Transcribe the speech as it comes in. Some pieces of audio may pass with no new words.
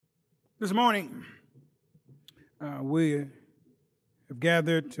This morning, we have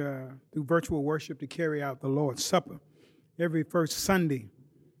gathered through virtual worship to carry out the Lord's Supper every first Sunday.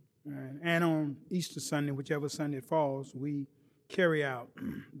 And on Easter Sunday, whichever Sunday it falls, we carry out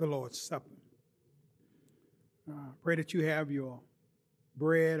the Lord's Supper. Pray that you have your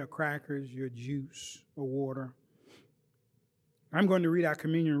bread or crackers, your juice or water. I'm going to read our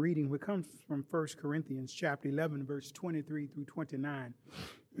communion reading, which comes from 1 Corinthians chapter 11, verse 23 through 29.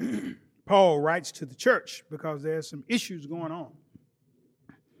 Paul writes to the church because there's some issues going on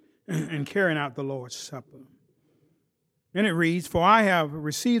in carrying out the Lord's Supper. And it reads, "For I have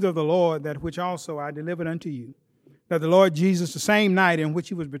received of the Lord that which also I delivered unto you, that the Lord Jesus, the same night in which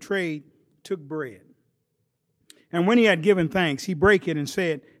he was betrayed, took bread. And when he had given thanks, he brake it and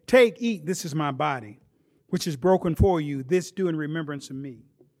said, Take, eat, this is my body, which is broken for you. This do in remembrance of me.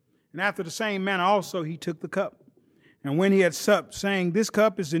 And after the same manner also he took the cup. And when he had supped, saying, This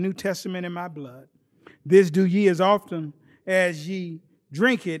cup is the New Testament in my blood. This do ye as often as ye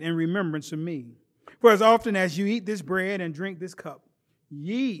drink it in remembrance of me. For as often as you eat this bread and drink this cup,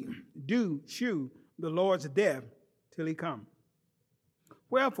 ye do shew the Lord's death till he come.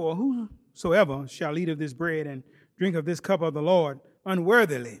 Wherefore, whosoever shall eat of this bread and drink of this cup of the Lord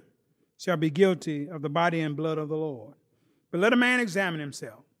unworthily shall be guilty of the body and blood of the Lord. But let a man examine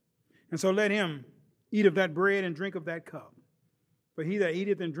himself, and so let him eat of that bread and drink of that cup. For he that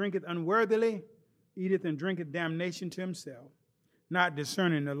eateth and drinketh unworthily eateth and drinketh damnation to himself, not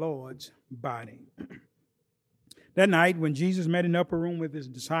discerning the Lord's body." That night, when Jesus met in the upper room with his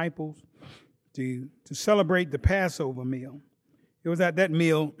disciples to celebrate the Passover meal, it was at that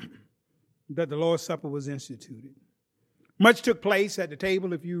meal that the Lord's Supper was instituted. Much took place at the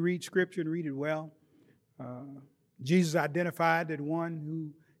table. If you read Scripture and read it well, Jesus identified that one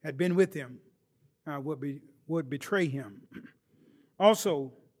who had been with him would betray him.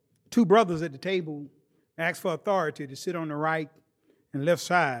 Also, two brothers at the table asked for authority to sit on the right and left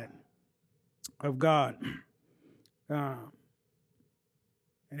side of God. And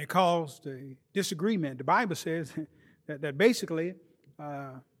it caused a disagreement. The Bible says that basically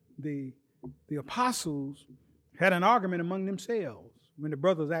the apostles had an argument among themselves when the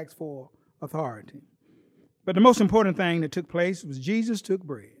brothers asked for authority. But the most important thing that took place was Jesus took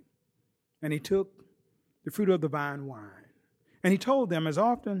bread and he took the fruit of the vine wine. And he told them, as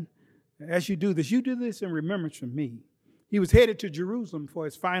often as you do this in remembrance of me. He was headed to Jerusalem for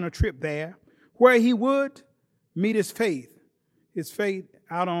his final trip there, where he would meet his faith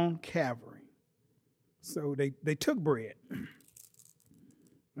out on Calvary. So they took bread.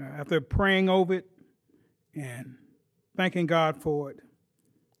 After praying over it and thanking God for it,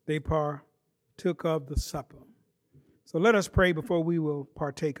 they partook of the supper. So let us pray before we will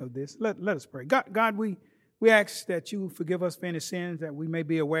partake of this. Let us pray. God, we ask that you forgive us for any sins that we may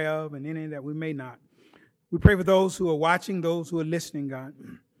be aware of and any that we may not. We pray for those who are watching, those who are listening, God,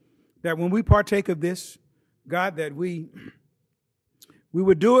 that when we partake of this, God, that we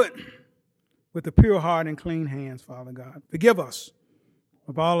would do it with a pure heart and clean hands, Father God. Forgive us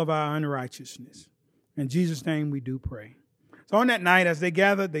of all of our unrighteousness. In Jesus' name we do pray. So on that night, as they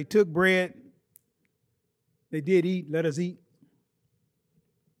gathered, they took bread. They did eat. Let us eat.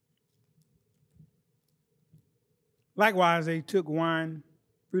 Likewise, they took wine,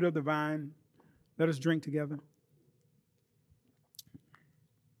 fruit of the vine. Let us drink together.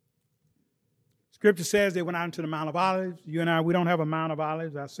 Scripture says they went out into the Mount of Olives. You and I, we don't have a Mount of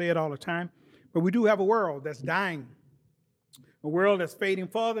Olives. I say it all the time. But we do have a world that's dying. A world that's fading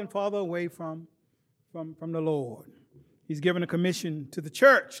farther and farther away from the Lord. He's given a commission to the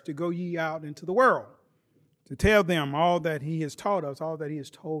church to go ye out into the world, to tell them all that he has taught us, all that he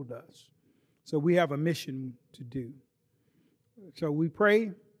has told us. So we have a mission to do. So we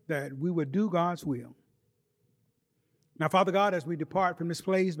pray that we would do God's will. Now, Father God, as we depart from this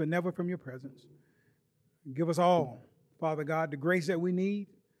place, but never from your presence, give us all, Father God, the grace that we need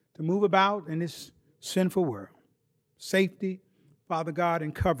to move about in this sinful world. Safety, Father God,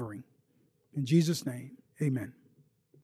 and covering. In Jesus' name, amen.